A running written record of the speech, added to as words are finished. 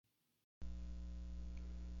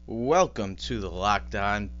Welcome to the Locked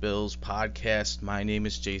On Bills podcast. My name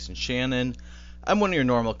is Jason Shannon. I'm one of your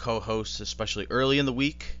normal co-hosts, especially early in the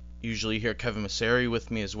week. Usually you hear Kevin Masseri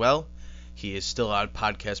with me as well. He is still on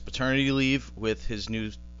podcast paternity leave with his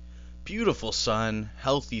new beautiful son,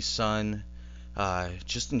 healthy son,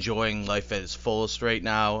 just enjoying life at its fullest right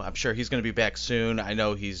now. I'm sure he's going to be back soon. I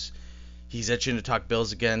know he's itching to talk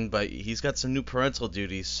Bills again, but he's got some new parental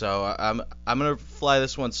duties, so I'm going to fly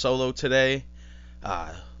this one solo today.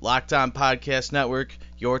 Locked On Podcast Network,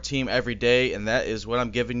 your team every day, and that is what I'm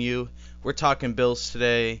giving you. We're talking Bills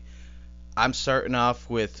today. I'm starting off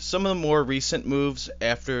with some of the more recent moves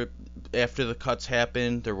after the cuts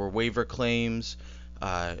happened. There were waiver claims.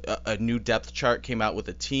 A new depth chart came out with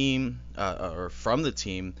the team, or from the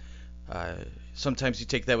team. Sometimes you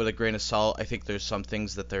take that with a grain of salt. I think there's some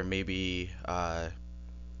things that they're maybe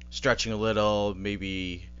stretching a little,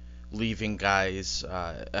 maybe leaving guys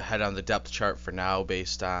ahead on the depth chart for now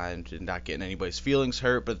based on not getting anybody's feelings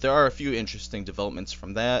hurt. But there are a few interesting developments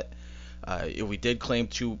from that. We did claim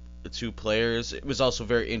two players. It was also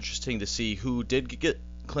very interesting to see who did get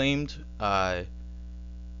claimed.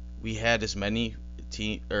 We had as many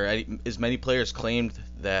players claimed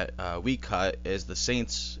that we cut as the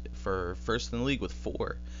Saints for first in the league with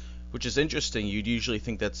 4, which is interesting. You'd usually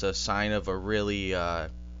think that's a sign of a really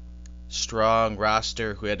strong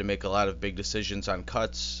roster who had to make a lot of big decisions on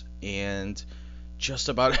cuts, and just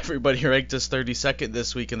about everybody ranked us 32nd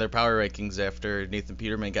this week in their power rankings after Nathan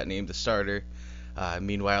Peterman got named the starter.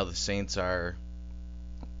 Meanwhile, the Saints are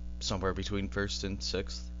somewhere between 1st and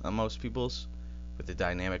 6th on most people's with a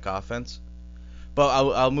dynamic offense. But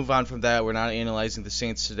I'll move on from that. We're not analyzing the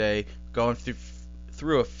Saints today. Going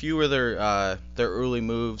through a few of their early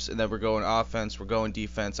moves, and then we're going offense, we're going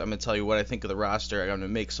defense. I'm going to tell you what I think of the roster. I'm going to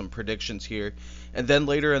make some predictions here. And then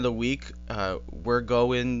later in the week, we're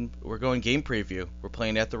going game preview. We're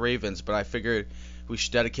playing at the Ravens, but I figured we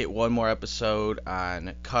should dedicate one more episode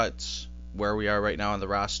on cuts, where we are right now on the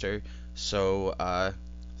roster. So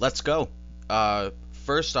let's go.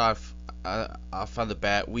 First off on the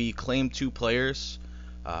bat, we claimed 2 players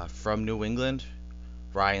from New England.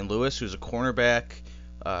 Ryan Lewis, who's a cornerback.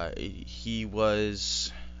 He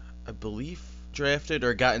was, I believe, drafted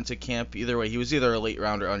or got into camp. Either way, he was either a late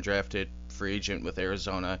round or undrafted free agent with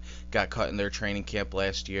Arizona. Got cut in their training camp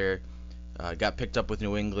last year. Got picked up with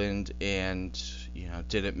New England and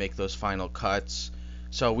didn't make those final cuts.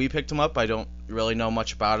 So we picked him up. I don't really know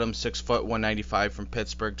much about him. 6 foot, 195 from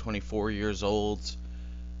Pittsburgh, 24 years old.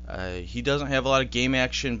 He doesn't have a lot of game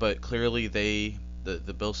action, but clearly the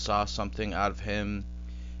Bills saw something out of him,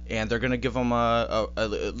 and they're going to give him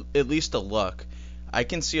at least a look. I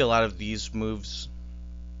can see a lot of these moves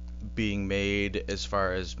being made as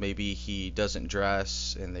far as maybe he doesn't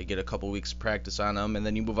dress and they get a couple weeks of practice on him, and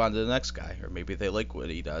then you move on to the next guy, or maybe they like what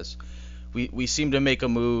he does. We seem to make a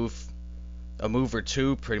move or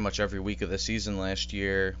two pretty much every week of the season last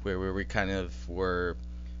year, where we kind of were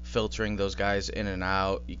filtering those guys in and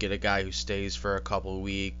out. You get a guy who stays for a couple of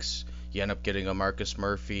weeks. You end up getting a Marcus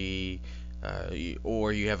Murphy,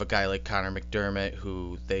 or you have a guy like Connor McDermott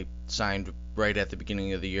who they signed right at the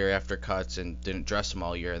beginning of the year after cuts and didn't dress him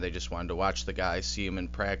all year. They just wanted to watch the guy, see him in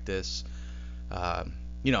practice, have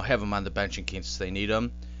him on the bench in case they need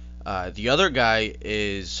him. The other guy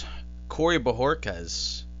is Corey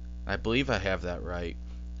Bojorquez. I believe I have that right.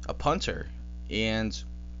 A punter. And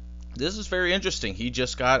this is very interesting. He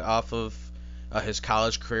just got off of his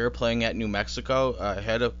college career playing at New Mexico.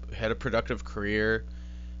 Had a productive career.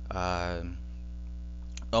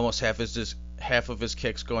 Almost half of his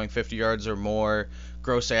kicks going 50 yards or more.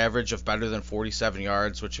 Gross average of better than 47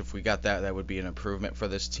 yards, which if we got that would be an improvement for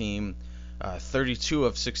this team. 32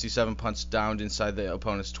 of 67 punts downed inside the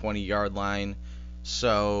opponent's 20-yard line.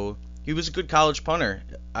 So he was a good college punter.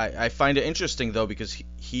 I find it interesting, though, because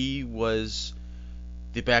he was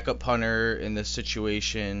the backup punter in this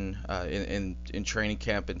situation in training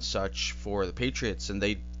camp and such for the Patriots, and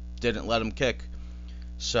they didn't let him kick.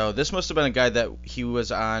 So this must have been a guy that he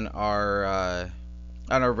was on our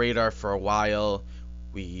radar for a while.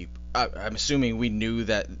 I'm assuming we knew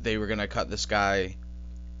that they were going to cut this guy,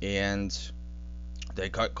 and they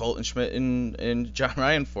cut Colton Schmidt and John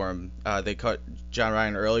Ryan for him. They cut John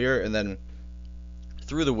Ryan earlier, and then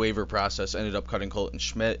through the waiver process ended up cutting Colton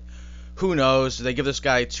Schmidt. Who knows? They give this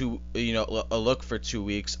guy a look for 2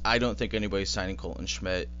 weeks. I don't think anybody's signing Colton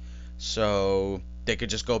Schmidt, so they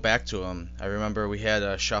could just go back to him. I remember we had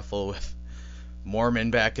a shuffle with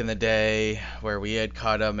Mormon back in the day where we had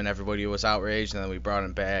cut him and everybody was outraged, and then we brought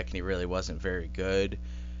him back and he really wasn't very good.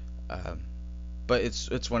 But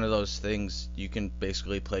it's one of those things. You can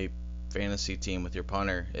basically play fantasy team with your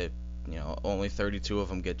punter. only 32 of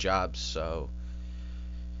them get jobs, so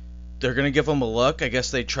they're going to give him a look. I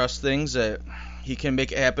guess they trust things that he can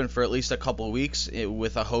make it happen for at least a couple of weeks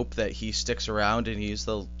with a hope that he sticks around and he's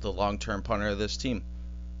the long-term punter of this team.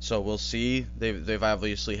 So we'll see. They've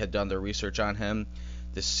obviously had done their research on him.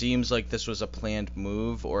 This seems like this was a planned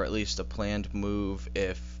move, or at least a planned move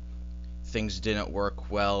if things didn't work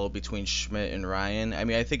well between Schmidt and Ryan. I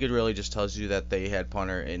mean, I think it really just tells you that they had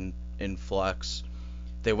punter in flux.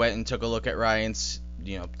 They went and took a look at Ryan's,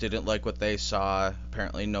 didn't like what they saw,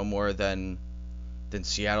 apparently no more than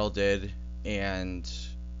Seattle did, and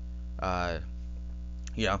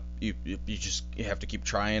you have to keep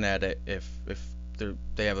trying at it if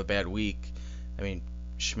they have a bad week. I mean,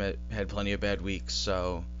 Schmidt had plenty of bad weeks,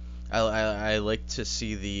 so I like to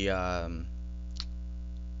see the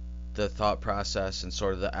thought process and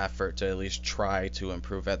sort of the effort to at least try to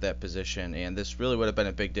improve at that position. And this really would have been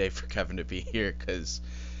a big day for Kevin to be here because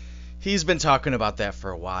he's been talking about that for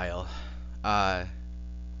a while.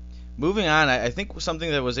 Moving on, I think something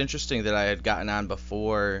that was interesting that I had gotten on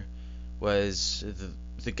before was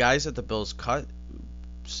the guys that the Bills cut.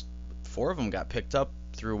 4 of them got picked up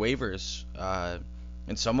through waivers,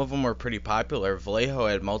 and some of them were pretty popular. Vallejo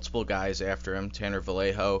had multiple guys after him, Tanner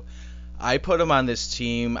Vallejo. I put him on this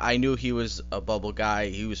team. I knew he was a bubble guy.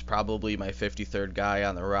 He was probably my 53rd guy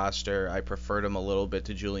on the roster. I preferred him a little bit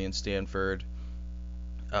to Julian Stanford,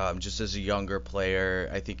 just as a younger player.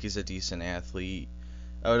 I think he's a decent athlete.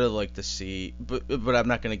 I would have liked to see, but I'm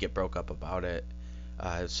not going to get broke up about it.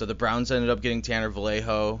 So the Browns ended up getting Tanner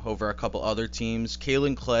Vallejo over a couple other teams.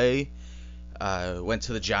 Kalen Clay went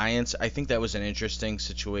to the Giants. I think that was an interesting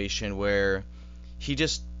situation where he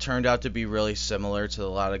just turned out to be really similar to a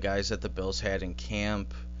lot of guys that the Bills had in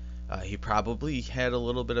camp. He probably had a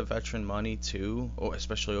little bit of veteran money too,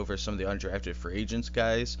 especially over some of the undrafted free agents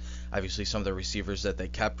guys. Obviously, some of the receivers that they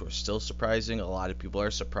kept were still surprising. A lot of people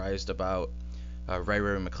are surprised about Ray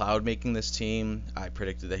McLeod making this team. I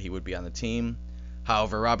predicted that he would be on the team.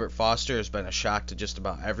 However, Robert Foster has been a shock to just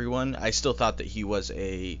about everyone. I still thought that he was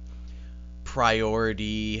a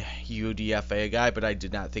priority UDFA guy, but I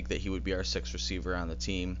did not think that he would be our 6th receiver on the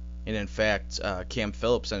team. And in fact, Cam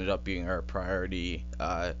Phillips ended up being our priority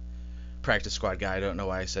practice squad guy. I don't know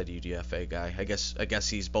why I said UDFA guy. I guess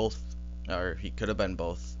he's both, or he could have been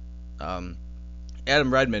both. Adam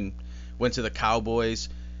Redmond went to the Cowboys.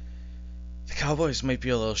 The Cowboys might be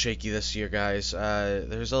a little shaky this year, guys.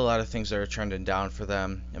 There's a lot of things that are trending down for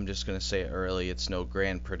them. I'm just going to say it early. It's no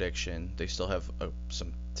grand prediction. They still have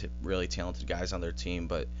some really talented guys on their team,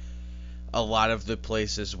 but a lot of the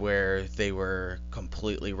places where they were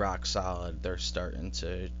completely rock solid, they're starting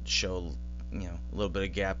to show a little bit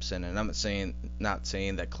of gaps in it. And I'm not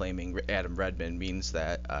saying that claiming Adam Redmond means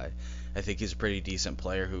that. I think he's a pretty decent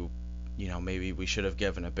player who, maybe we should have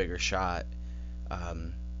given a bigger shot.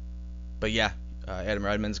 But yeah, Adam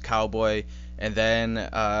Redmond's Cowboy. And then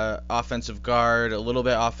offensive guard, a little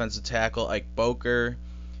bit offensive tackle, Ike Boker,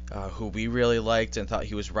 who we really liked and thought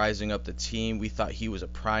he was rising up the team. We thought he was a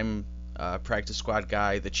prime practice squad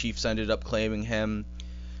guy. The Chiefs ended up claiming him.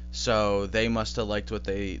 So they must have liked what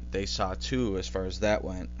they saw too as far as that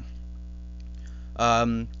went.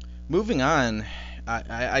 Moving on,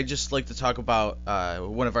 I just like to talk about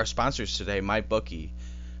one of our sponsors today, MyBookie.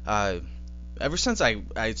 Ever since I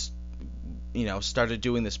started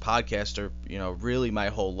doing this podcast, or really my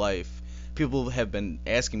whole life, people have been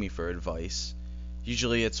asking me for advice.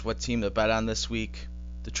 Usually it's what team to bet on this week.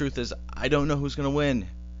 The truth is, I don't know who's going to win.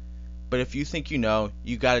 But if you think you know,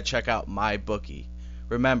 you got to check out MyBookie.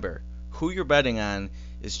 Remember, who you're betting on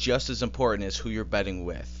is just as important as who you're betting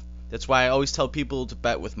with. That's why I always tell people to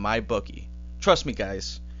bet with MyBookie. Trust me,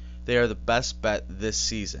 guys, they are the best bet this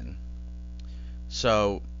season.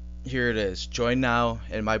 So here it is. Join now,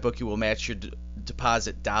 and MyBookie will match your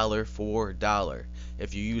deposit dollar for dollar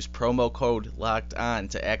if you use promo code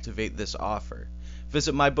LOCKEDON to activate this offer.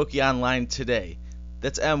 Visit MyBookie online today.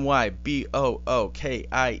 That's MyBookie.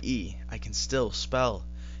 I can still spell.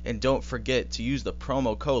 And don't forget to use the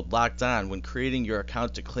promo code LOCKEDON when creating your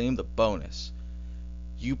account to claim the bonus.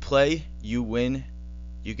 You play, you win,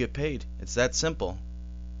 you get paid. It's that simple.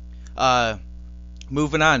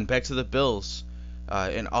 Moving on, back to the Bills.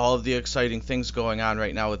 And all of the exciting things going on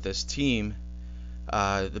right now with this team.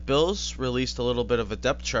 The Bills released a little bit of a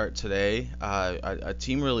depth chart today. A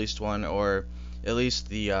team released one, or at least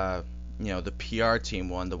the PR team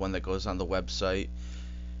one, the one that goes on the website.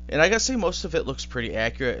 And I gotta say, most of it looks pretty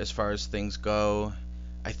accurate as far as things go.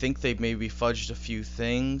 I think they maybe fudged a few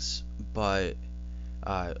things, but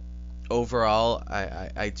overall,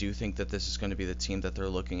 I do think that this is going to be the team that they're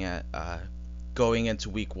looking at going into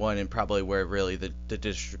week one and probably where really the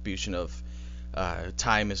distribution of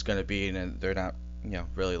time is going to be, and they're not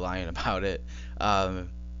really lying about it.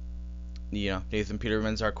 Nathan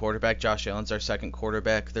Peterman's our quarterback. Josh Allen's our second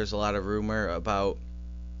quarterback. There's a lot of rumor about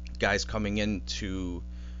guys coming in to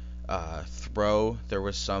throw. There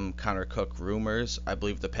was some Connor Cook rumors. I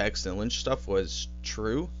believe the Paxton Lynch stuff was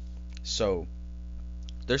true. So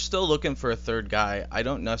they're still looking for a third guy. I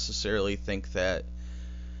don't necessarily think that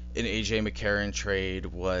an AJ McCarron trade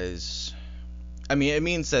was... I mean, it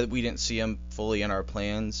means that we didn't see him fully in our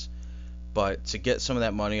plans, but to get some of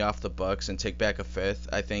that money off the Bucks and take back a fifth,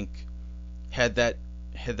 I think had that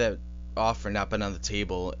offer not been on the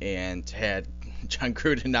table and had John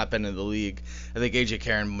Gruden not been in the league, I think AJ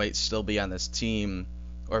McCarron might still be on this team,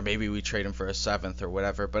 or maybe we trade him for a seventh or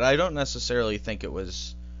whatever. But I don't necessarily think it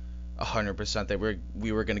was 100% that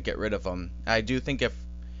we were going to get rid of him. I do think if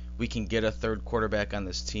we can get a third quarterback on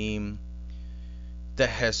this team that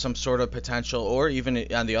has some sort of potential, or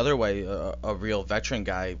even on the other way, a real veteran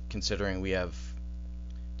guy, considering we have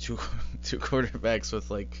two quarterbacks with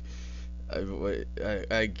like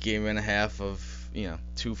a game and a half of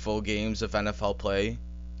 2 full games of NFL play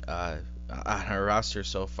on our roster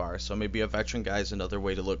so far. So maybe a veteran guy is another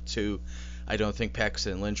way to look too. I don't think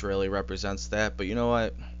Paxton Lynch really represents that, but you know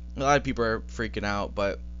what? A lot of people are freaking out,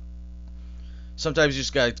 but sometimes you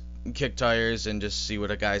just gotta kick tires and just see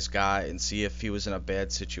what a guy's got and see if he was in a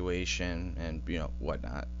bad situation and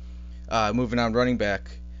whatnot. Moving on, running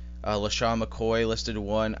back. LaShawn McCoy listed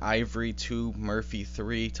 1, Ivory 2, Murphy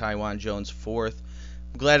 3, Taiwan Jones 4th.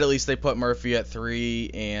 I'm glad at least they put Murphy at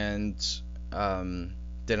 3 and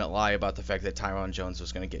didn't lie about the fact that Taiwan Jones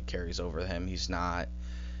was going to get carries over him. He's not.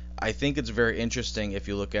 I think it's very interesting if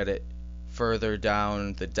you look at it further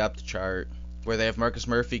down the depth chart where they have Marcus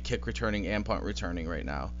Murphy kick returning and punt returning right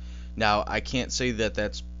now. Now, I can't say that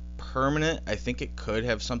that's permanent. I think it could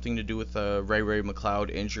have something to do with a Ray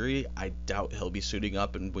McLeod injury. I doubt he'll be suiting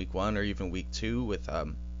up in week 1 or even week 2 with,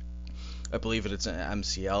 I believe it's an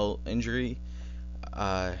MCL injury.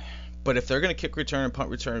 But if they're going to kick return and punt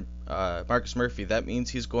return Marcus Murphy, that means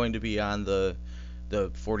he's going to be on the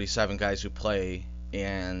 47 guys who play,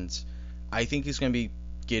 and I think he's going to be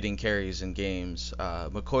getting carries in games.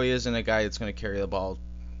 McCoy isn't a guy that's going to carry the ball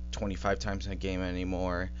 25 times in a game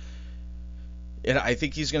anymore. And I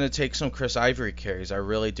think he's going to take some Chris Ivory carries. I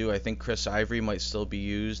really do. I think Chris Ivory might still be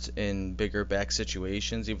used in bigger back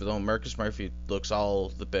situations, even though Marcus Murphy looks all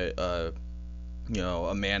the bit, a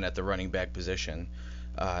man at the running back position.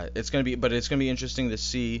 It's going to be interesting to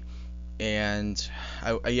see. And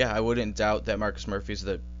I wouldn't doubt that Marcus Murphy's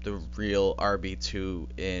the real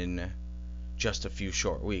RB2 in just a few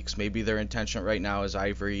short weeks. Maybe their intention right now is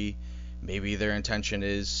Ivory. Maybe their intention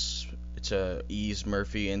is to ease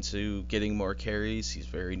Murphy into getting more carries. He's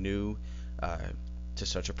very new to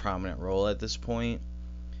such a prominent role at this point.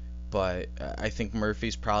 But I think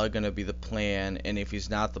Murphy's probably going to be the plan, and if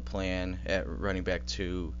he's not the plan at running back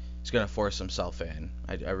 2, he's going to force himself in.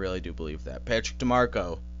 I really do believe that. Patrick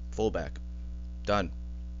DeMarco, fullback. Done.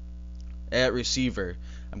 At receiver,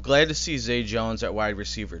 I'm glad to see Zay Jones at wide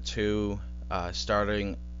receiver 2,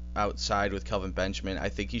 starting outside with Kelvin Benjamin. I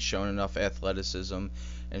think he's shown enough athleticism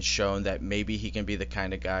and shown that maybe he can be the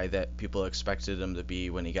kind of guy that people expected him to be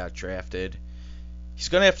when he got drafted. He's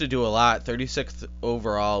going to have to do a lot. 36th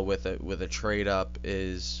overall with a trade up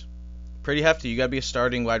is pretty hefty. You got to be a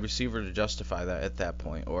starting wide receiver to justify that at that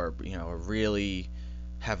point, or a really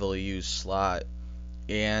heavily used slot.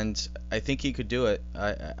 And I think he could do it.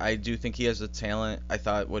 I do think he has the talent. I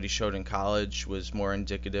thought what he showed in college was more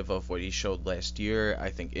indicative of what he showed last year. I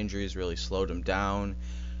think injuries really slowed him down.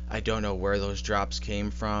 I don't know where those drops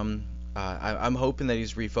came from. I'm hoping that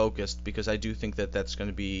he's refocused, because I do think that that's going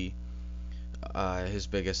to be his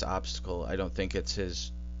biggest obstacle. I don't think it's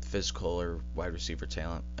his physical or wide receiver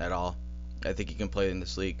talent at all. I think he can play in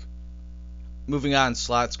this league. Moving on,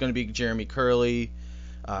 slot's going to be Jeremy Curley.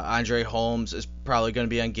 Andre Holmes is probably going to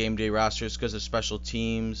be on game day rosters because of special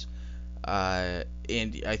teams. And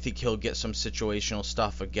I think he'll get some situational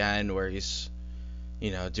stuff again where he's,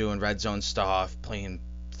 doing red zone stuff, playing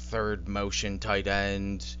third motion tight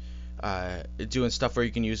end, doing stuff where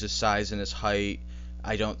you can use his size and his height.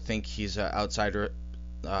 I don't think he's an outside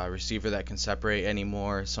receiver that can separate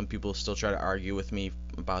anymore. Some people still try to argue with me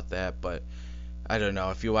about that, but I don't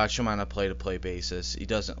know. If you watch him on a play-to-play basis, he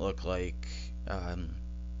doesn't look like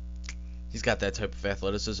he's got that type of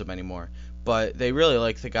athleticism anymore. But they really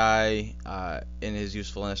like the guy, and his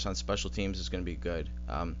usefulness on special teams is going to be good.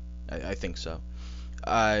 I think so.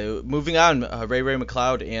 Moving on, Ray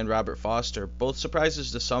McLeod and Robert Foster. Both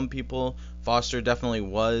surprises to some people. Foster definitely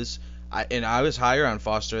was. I was higher on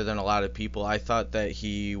Foster than a lot of people. I thought that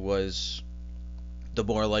he was the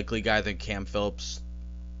more likely guy than Cam Phillips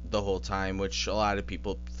the whole time, which a lot of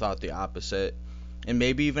people thought the opposite. And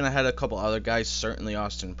maybe even I had a couple other guys, certainly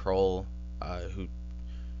Austin Proehl, who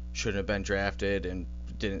shouldn't have been drafted and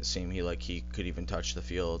didn't seem like he could even touch the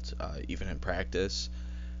field, even in practice.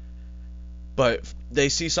 But they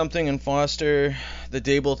see something in Foster. The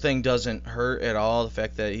Dable thing doesn't hurt at all. The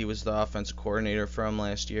fact that he was the offensive coordinator for him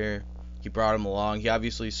last year, he brought him along. He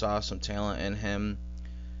obviously saw some talent in him.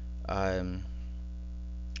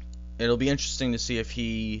 It'll be interesting to see if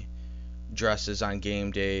he dresses on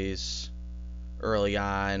game days early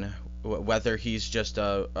on, whether he's just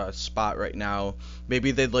a spot right now.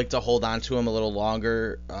 Maybe they'd like to hold on to him a little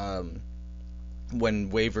longer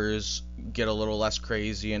when waivers get a little less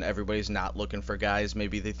crazy and everybody's not looking for guys.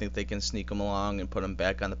 Maybe they think they can sneak them along and put them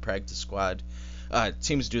back on the practice squad.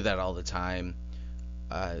 Teams do that all the time.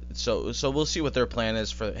 So we'll see what their plan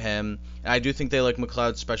is for him. And I do think they like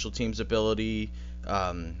McLeod's special teams ability,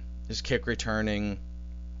 his kick returning.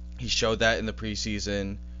 He showed that in the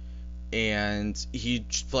preseason. And he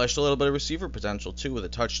flashed a little bit of receiver potential, too, with a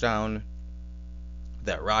touchdown.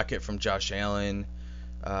 That rocket from Josh Allen.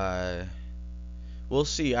 We'll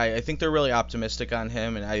see. I think they're really optimistic on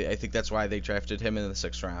him, and I think that's why they drafted him in the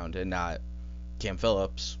 6th round and not Cam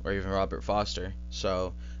Phillips or even Robert Foster.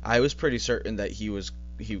 So I was pretty certain that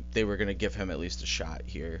they were going to give him at least a shot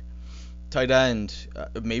here. Tight end,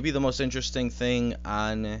 maybe the most interesting thing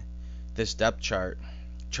on this depth chart.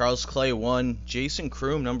 Charles Clay 1, Jason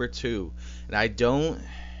Kroom number 2, and I don't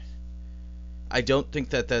think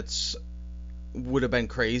that's would have been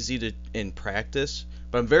crazy in practice,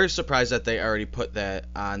 but I'm very surprised that they already put that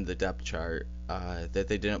on the depth chart. That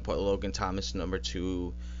they didn't put Logan Thomas number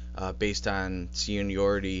 2 based on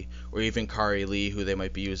seniority, or even Kari Lee, who they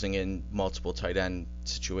might be using in multiple tight end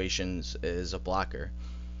situations as a blocker.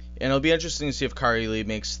 And it'll be interesting to see if Kari Lee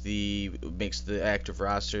makes the active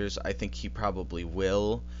rosters. I think he probably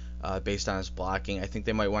will, based on his blocking. I think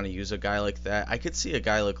they might want to use a guy like that. I could see a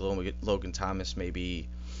guy like Logan Thomas maybe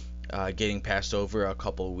getting passed over a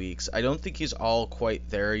couple of weeks. I don't think he's all quite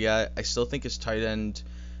there yet. I still think his tight end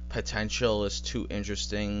potential is too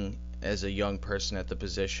interesting as a young person at the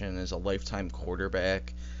position, as a lifetime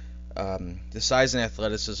quarterback. The size and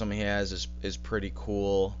athleticism he has is pretty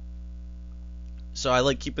cool. So I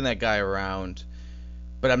like keeping that guy around,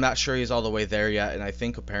 but I'm not sure he's all the way there yet, and I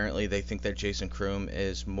think apparently they think that Jason Kroom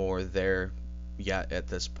is more there yet at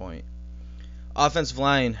this point. Offensive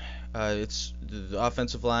line, it's the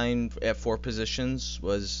offensive line at 4 positions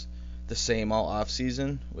was the same all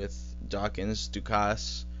offseason, with Dawkins,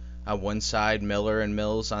 Dukas on one side, Miller and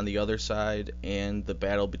Mills on the other side, and the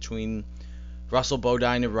battle between Russell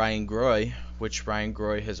Bodine and Ryan Groy, which Ryan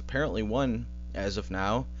Groy has apparently won as of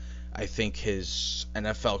now. I think his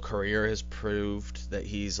NFL career has proved that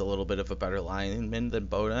he's a little bit of a better lineman than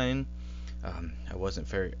Bodine. I wasn't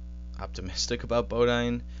very optimistic about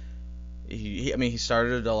Bodine. He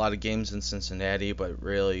started a lot of games in Cincinnati, but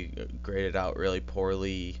really graded out really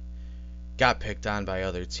poorly. Got picked on by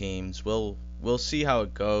other teams. We'll see how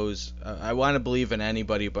it goes. I want to believe in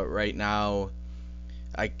anybody, but right now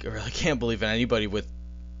I really can't believe in anybody with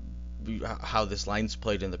how this line's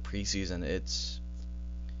played in the preseason.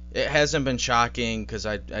 It hasn't been shocking, because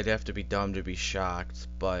I'd have to be dumb to be shocked,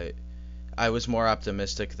 but I was more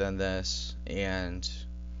optimistic than this, and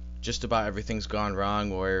just about everything's gone wrong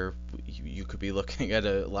where you could be looking at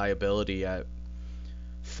a liability at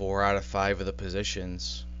 4 out of 5 of the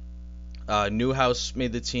positions. Newhouse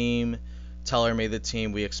made the team. Teller made the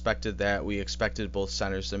team. We expected that. We expected both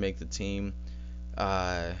centers to make the team.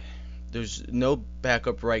 There's no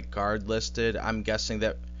backup right guard listed. I'm guessing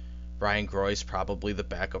that Ryan Groy's probably the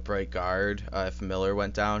backup right guard if Miller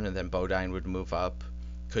went down, and then Bodine would move up.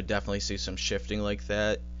 Could definitely see some shifting like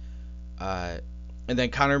that. And then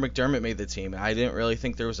Connor McDermott made the team. I didn't really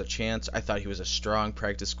think there was a chance. I thought he was a strong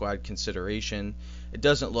practice squad consideration. It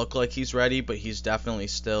doesn't look like he's ready, but he's definitely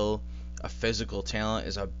still a physical talent,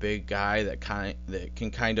 is a big guy that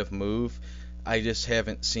can kind of move. I just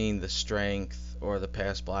haven't seen the strength or the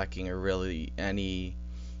pass blocking or really any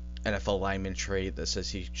NFL lineman trait that says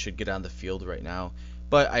he should get on the field right now.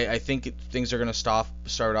 But I think things are going to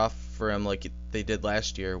start off for him like they did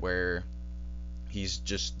last year, where he's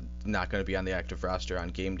just not going to be on the active roster on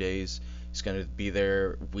game days. He's going to be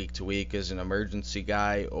there week to week as an emergency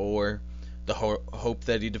guy, or the hope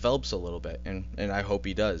that he develops a little bit, and I hope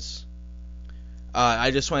he does.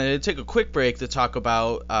 I just wanted to take a quick break to talk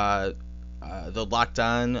about the Locked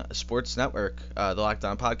On Sports Network, the Locked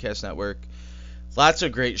On Podcast Network. Lots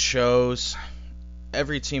of great shows.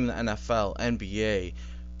 Every team in the NFL, NBA,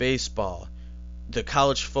 baseball. The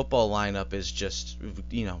college football lineup is just,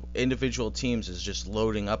 individual teams is just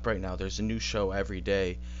loading up right now. There's a new show every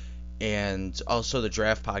day. And also the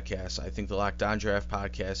draft podcast. I think the Locked On Draft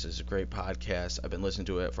podcast is a great podcast. I've been listening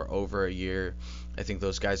to it for over a year. I think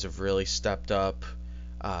those guys have really stepped up.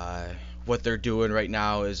 What they're doing right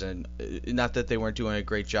now is not that they weren't doing a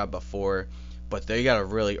great job before, but they got a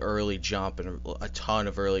really early jump and a ton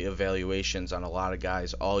of early evaluations on a lot of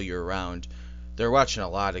guys all year round. They're watching a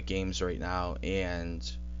lot of games right now, and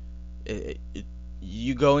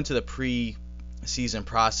you go into the pre-season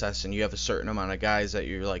process and you have a certain amount of guys that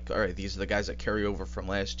you're like, all right, these are the guys that carry over from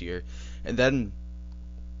last year, and then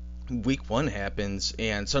week one happens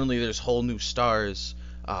and suddenly there's whole new stars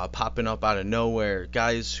popping up out of nowhere.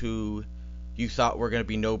 Guys who you thought were going to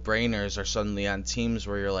be no-brainers are suddenly on teams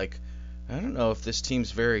where you're like, I don't know if this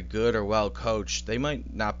team's very good or well coached. They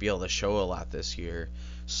might not be able to show a lot this year.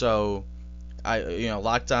 So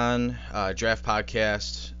Locked On Draft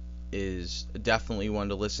Podcast is definitely one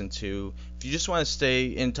to listen to if you just want to stay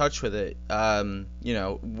in touch with it.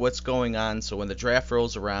 What's going on, so when the draft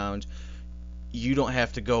rolls around, you don't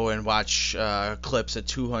have to go and watch clips of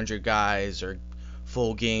 200 guys or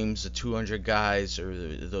full games of 200 guys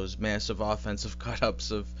or those massive offensive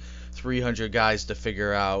cut-ups of 300 guys to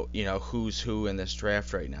figure out who's who in this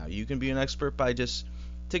draft right now. You can be an expert by just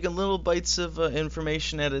taking little bites of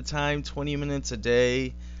information at a time, 20 minutes a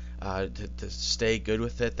day, to stay good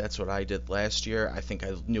with it. That's what I did last year. I think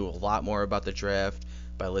I knew a lot more about the draft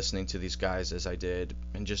by listening to these guys as I did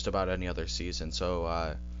in just about any other season. So,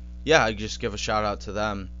 I just give a shout out to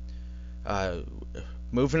them.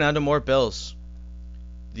 Moving on to more Bills.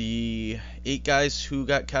 The 8 guys who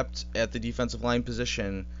got kept at the defensive line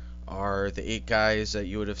position are the 8 guys that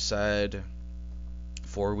you would have said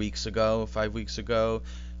 5 weeks ago,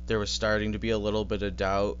 there was starting to be a little bit of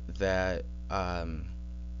doubt that,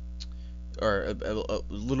 or a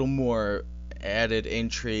little more added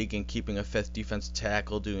intrigue in keeping a 5th defensive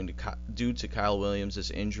tackle due to Kyle Williams'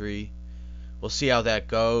 injury. We'll see how that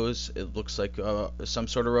goes. It looks like some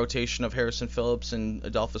sort of rotation of Harrison Phillips and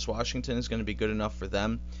Adolphus Washington is going to be good enough for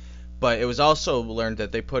them. But it was also learned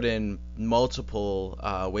that they put in multiple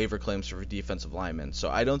waiver claims for defensive linemen.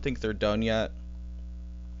 So I don't think they're done yet.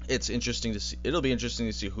 It's interesting to see. It'll be interesting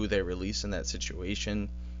to see who they release in that situation.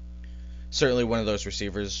 Certainly one of those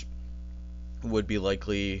receivers would be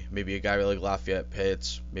likely maybe a guy like Lafayette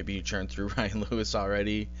Pitts. Maybe you churned through Ryan Lewis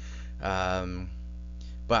already.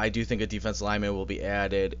 But I do think a defensive lineman will be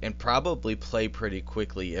added and probably play pretty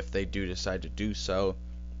quickly if they do decide to do so.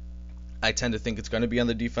 I tend to think it's going to be on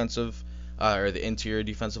the defensive or the interior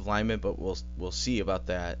defensive lineman, but we'll see about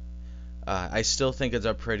that. I still think it's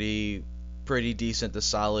a pretty decent to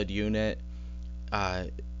solid unit.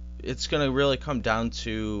 It's going to really come down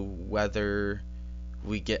to whether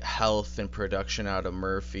we get health and production out of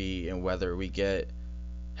Murphy and whether we get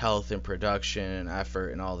health and production and effort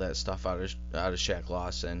and all that stuff out of Shaq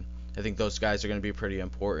Lawson. I think those guys are going to be pretty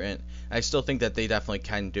important. I still think that they definitely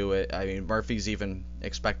can do it. I mean, Murphy's even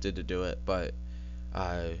expected to do it, but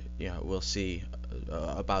we'll see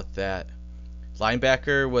about that.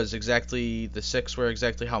 Linebacker was exactly the 6 were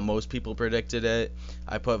exactly how most people predicted it.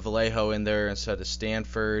 I put Vallejo in there instead of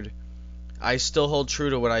Stanford. I still hold true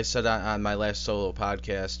to what I said on my last solo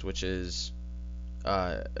podcast, which is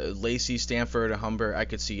Lacey, Stanford, and Humber. I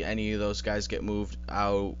could see any of those guys get moved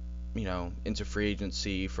out, into free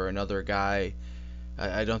agency for another guy.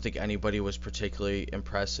 I don't think anybody was particularly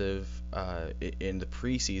impressive in the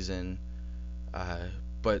preseason,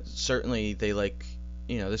 but certainly they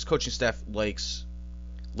this coaching staff likes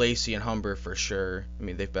Lacey and Humber for sure. I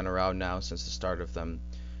mean, they've been around now since the start of them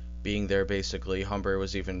being there, basically. Humber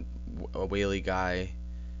was even a Whaley guy.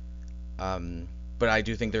 But I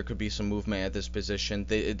do think there could be some movement at this position.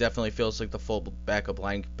 It definitely feels like the full backup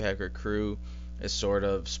linebacker crew is sort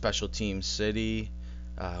of special team city,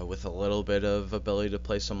 with a little bit of ability to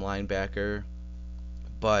play some linebacker.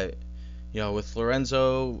 But, with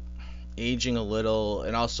Lorenzo aging a little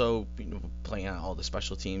and also playing on all the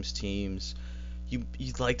special teams,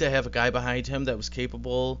 you'd like to have a guy behind him that was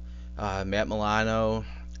capable. Matt Milano,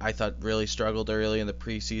 I thought, really struggled early in the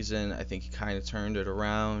preseason. I think he kind of turned it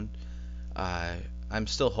around. I'm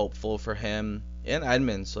still hopeful for him. And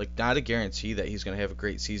Edmonds, not a guarantee that he's going to have a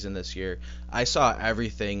great season this year. I saw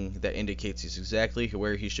everything that indicates he's exactly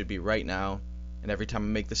where he should be right now. And every time I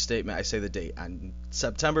make the statement, I say the date. On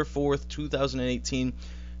September 4th, 2018,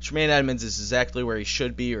 Tremaine Edmonds is exactly where he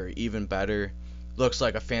should be, or even better. Looks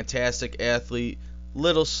like a fantastic athlete.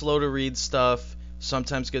 Little slow to read stuff.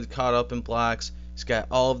 Sometimes gets caught up in blocks. He's got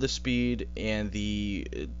all of the speed and the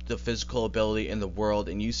physical ability in the world,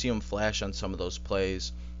 and you see him flash on some of those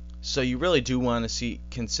plays. So you really do want to see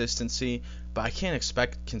consistency, but I can't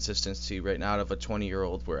expect consistency right now out of a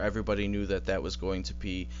 20-year-old where everybody knew that that was going to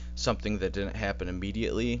be something that didn't happen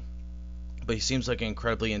immediately. But he seems like an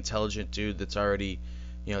incredibly intelligent dude that's already,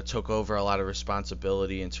 took over a lot of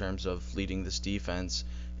responsibility in terms of leading this defense.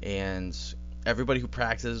 And everybody who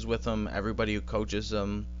practices with him, everybody who coaches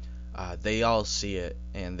him, they all see it,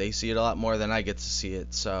 and they see it a lot more than I get to see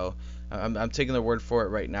it. So I'm taking their word for it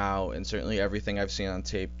right now, and certainly everything I've seen on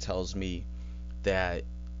tape tells me that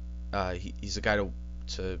he's a guy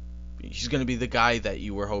he's going to be the guy that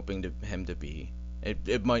you were hoping him to be.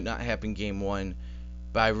 It might not happen game one,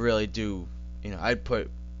 but I really do. I'd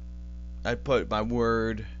put my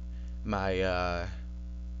word, my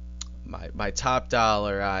top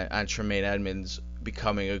dollar on Tremaine Edmunds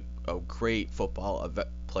becoming a great football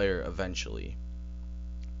player eventually.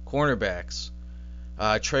 Cornerbacks.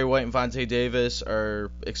 Trey White and Vontae Davis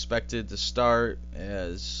are expected to start,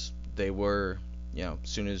 as they were, as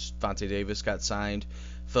soon as Vontae Davis got signed.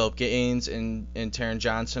 Philip Gaines and Taron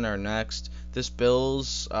Johnson are next. This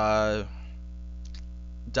Bills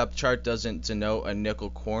depth chart doesn't denote a nickel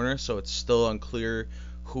corner, so it's still unclear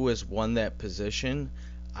who has won that position.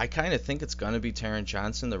 I kind of think it's going to be Taron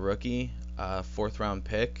Johnson, the rookie, 4th-round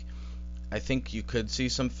pick. I think you could see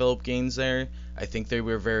some Philip Gaines there. I think they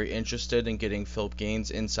were very interested in getting Philip Gaines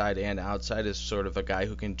inside and outside as sort of a guy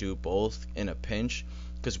who can do both in a pinch,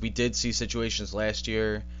 because we did see situations last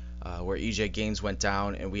year where E.J. Gaines went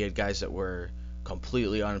down and we had guys that were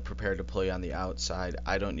completely unprepared to play on the outside.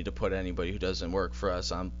 I don't need to put anybody who doesn't work for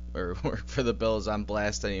us or work for the Bills on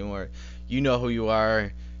blast anymore. You know who you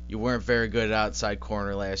are. You weren't very good at outside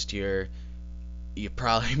corner last year. You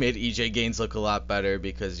probably made E.J. Gaines look a lot better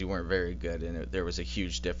because you weren't very good, and there was a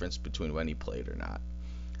huge difference between when he played or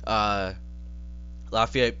not.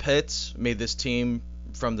 Lafayette Pitts made this team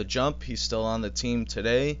from the jump. He's still on the team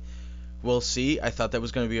today. We'll see. I thought that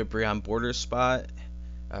was going to be a Breon Borders spot.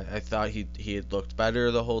 I thought he had looked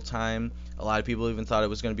better the whole time. A lot of people even thought it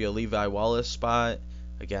was going to be a Levi Wallace spot.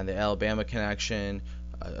 Again, the Alabama connection,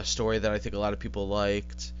 a story that I think a lot of people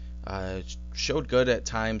liked. Showed good at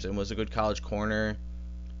times and was a good college corner.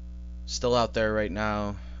 Still out there right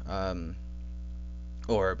now. Now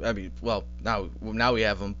we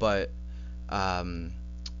have him, but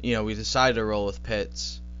we decided to roll with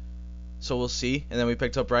Pitts. So we'll see. And then we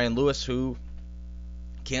picked up Ryan Lewis, who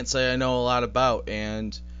can't say I know a lot about,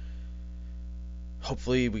 and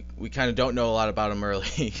hopefully we kind of don't know a lot about him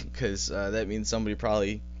early, because that means somebody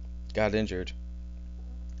probably got injured.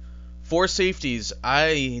 For safeties,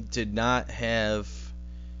 I did not have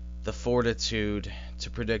the fortitude to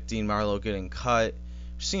predict Dean Marlowe getting cut. It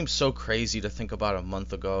seems so crazy to think about a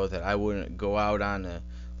month ago that I wouldn't go out on a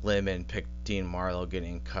limb and pick Dean Marlowe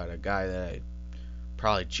getting cut, a guy that I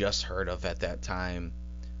probably just heard of at that time.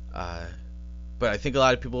 But I think a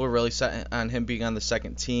lot of people were really set on him being on the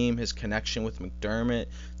second team, his connection with McDermott,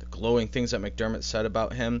 the glowing things that McDermott said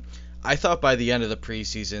about him. I thought by the end of the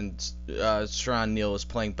preseason, Sherron Neal was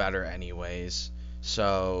playing better anyways.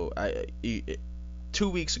 So 2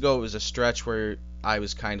 weeks ago, it was a stretch where I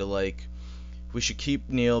was kind of like, we should keep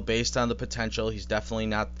Neal based on the potential. He's definitely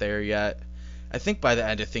not there yet. I think by the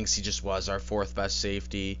end of things, he just was our 4th best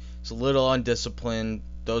safety. He's a little undisciplined.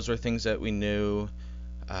 Those were things that we knew.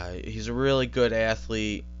 He's a really good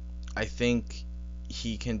athlete. I think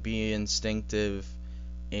he can be instinctive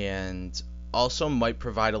and also might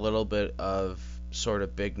provide a little bit of sort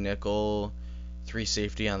of big nickel, 3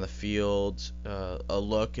 safety on the field, a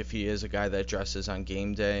look if he is a guy that dresses on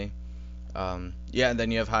game day. And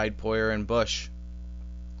then you have Hyde, Poyer, and Bush.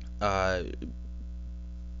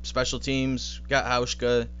 Special teams, got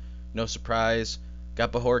Hauschka, no surprise.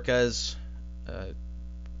 Got Bajorquez,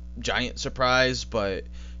 giant surprise, but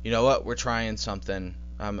you know what? We're trying something.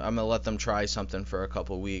 I'm going to let them try something for a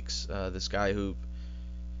couple weeks. This guy who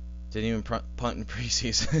didn't even punt in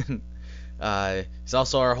preseason. He's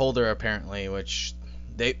also our holder, apparently, which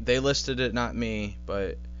they listed it, not me,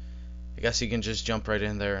 but I guess he can just jump right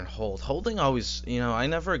in there and hold. Holding always, I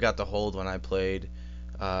never got to hold when I played.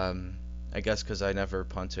 I guess because I never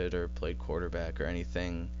punted or played quarterback or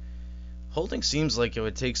anything. Holding seems like it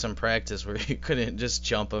would take some practice where you couldn't just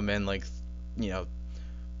jump him in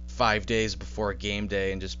 5 days before game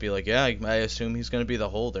day and just be like, yeah, I assume he's going to be the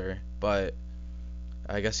holder. But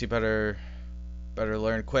I guess he better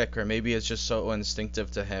learn quick, or maybe it's just so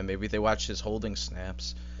instinctive to him. Maybe they watched his holding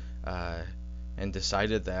snaps and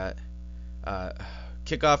decided that.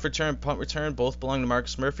 Kickoff return, punt return, both belong to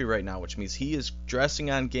Marcus Murphy right now, which means he is dressing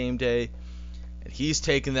on game day, and he's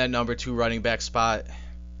taking that number 2 running back spot.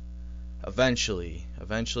 Eventually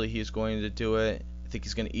he's going to do it. I think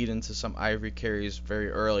he's going to eat into some Ivory carries very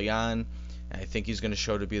early on. And I think he's going to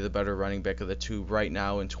show to be the better running back of the two right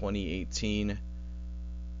now in 2018.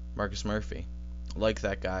 Marcus Murphy. Like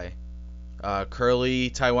that guy. Curly,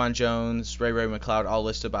 Taiwan Jones, Ray McCloud all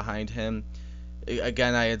listed behind him.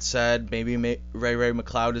 Again, I had said maybe Ray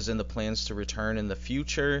McCloud is in the plans to return in the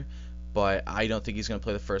future, but I don't think he's going to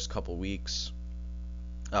play the first couple weeks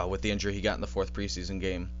with the injury he got in the fourth preseason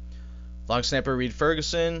game. Long snapper Reed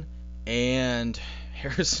Ferguson and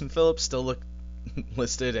Harrison Phillips still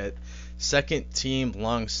listed at second team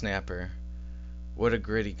long snapper. What a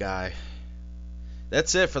gritty guy.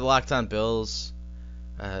 That's it for the Locked On Bills.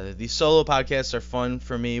 These solo podcasts are fun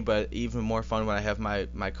for me, but even more fun when I have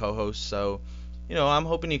my co-host. So, I'm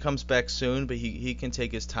hoping he comes back soon, but he can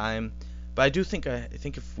take his time. But I do think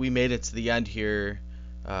if we made it to the end here,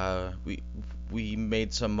 we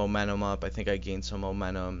made some momentum up. I think I gained some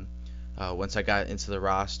momentum once I got into the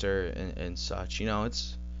roster and such.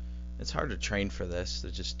 It's hard to train for this,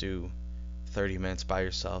 to just do 30 minutes by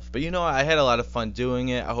yourself. But I had a lot of fun doing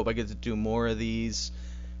it. I hope I get to do more of these.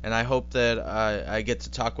 And I hope that I get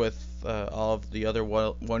to talk with all of the other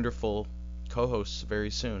wonderful co-hosts very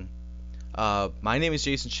soon. My name is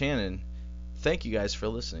Jason Shannon. Thank you guys for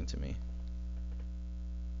listening to me.